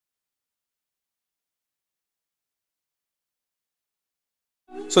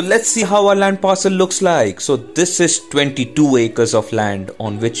So let's see how our land parcel looks like. So this is 22 acres of land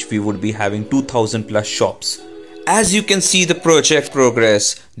on which we would be having 2000 plus shops. As you can see the project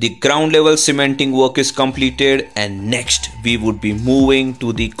progress, the ground level cementing work is completed and next we would be moving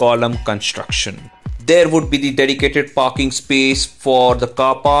to the column construction. There would be the dedicated parking space for the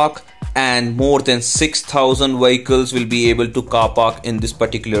car park and more than 6,000 vehicles will be able to car park in this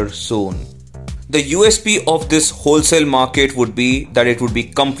particular zone. The USP of this wholesale market would be that it would be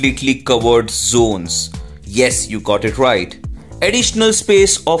completely covered zones. Yes, you got it right. Additional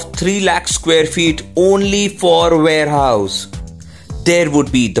space of 3 lakh square feet only for warehouse. There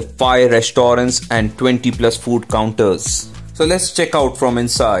would be the 5 restaurants and 20 plus food counters. So let's check out from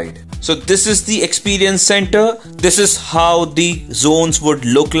inside. So this is the experience center. This is how the zones would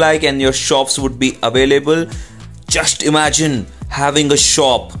look like and your shops would be available. Just imagine having a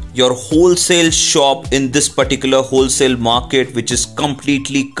shop, your wholesale shop in this particular wholesale market which is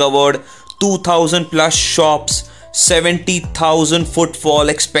completely covered. 2000 plus shops. 70,000 footfall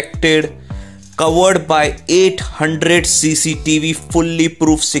expected, covered by 800 CCTV, fully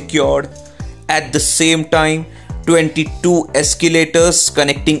proof secured. At the same time, 22 escalators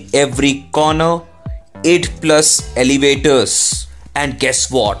connecting every corner, 8 plus elevators. And guess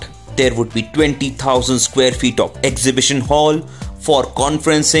what? There would be 20,000 square feet of exhibition hall for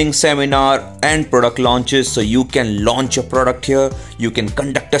conferencing, seminar and product launches. So you can launch a product here, you can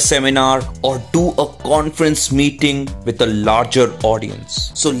conduct a seminar or do a conference meeting with a larger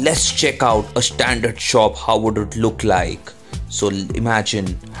audience. So let's check out a standard shop. How would it look like? So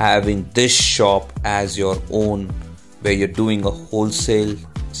imagine having this shop as your own where you're doing a wholesale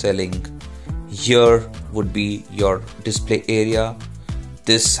selling. Here would be your display area.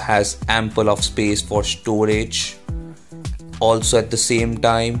 This has ample of space for storage. Also at the same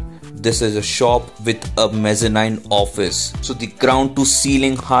time, this is a shop with a mezzanine office. So the ground to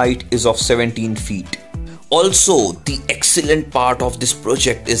ceiling height is of 17 feet. Also, the excellent part of this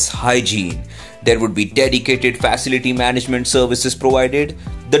project is hygiene. There would be dedicated facility management services provided.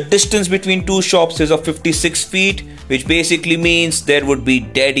 The distance between two shops is of 56 feet, which basically means there would be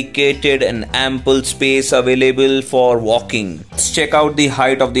dedicated and ample space available for walking. Let's check out the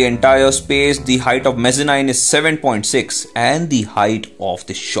height of the entire space. The height of mezzanine is 7.6 and the height of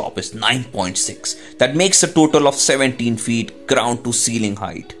the shop is 9.6. That makes a total of 17 feet ground to ceiling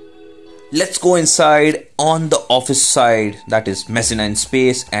height. Let's go inside on the office side, that is mezzanine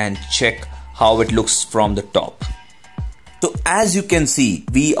space, and check how it looks from the top. So as you can see,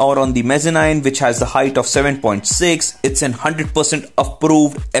 we are on the mezzanine which has the height of 7.6. It's an 100%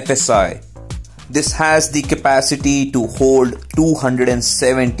 approved FSI. This has the capacity to hold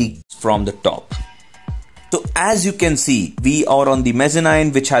 270 from the top. So as you can see, we are on the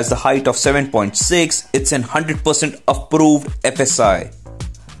mezzanine which has the height of 7.6. It's an 100% approved FSI.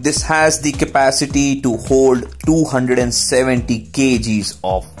 This has the capacity to hold 270 kgs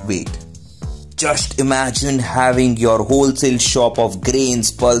of weight. Just imagine having your wholesale shop of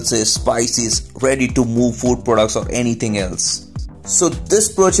grains, pulses, spices, ready to move food products or anything else. So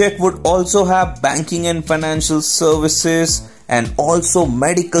this project would also have banking and financial services and also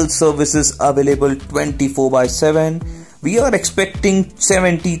medical services available 24/7. We are expecting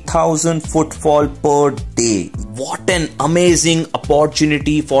 70,000 footfall per day. What an amazing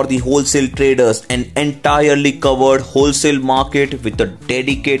opportunity for the wholesale traders. An entirely covered wholesale market with a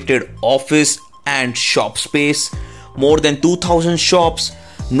dedicated office and shop space. More than 2,000 shops.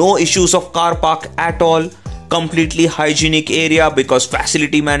 No issues of car park at all. Completely hygienic area because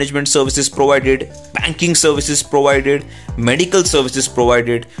facility management services provided, banking services provided, medical services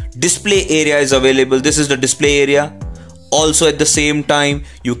provided, display area is available. This is the display area. Also at the same time,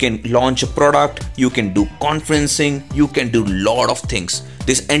 you can launch a product, you can do conferencing, you can do lot of things.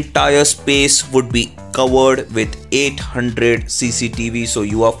 This entire space would be covered with 800 CCTV, so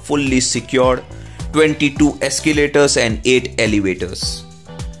you are fully secured. 22 escalators and 8 elevators.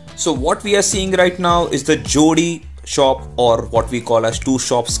 So what we are seeing right now is the Jodi shop, or what we call as two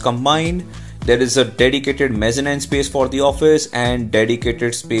shops combined. There is a dedicated mezzanine space for the office and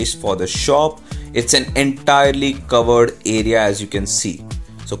dedicated space for the shop. It's an entirely covered area as you can see.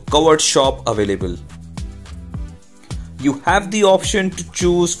 So covered shop available. You have the option to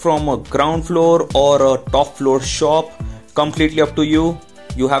choose from a ground floor or a top floor shop. Completely up to you.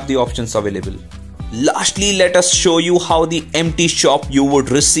 You have the options available. Lastly, let us show you how the empty shop you would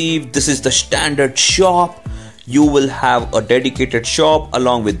receive. This is the standard shop. You will have a dedicated shop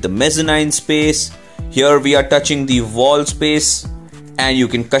along with the mezzanine space. Here we are touching the wall space and you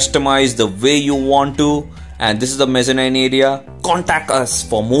can customize the way you want to. And this is the mezzanine area. Contact us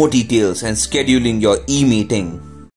for more details and scheduling your e-meeting.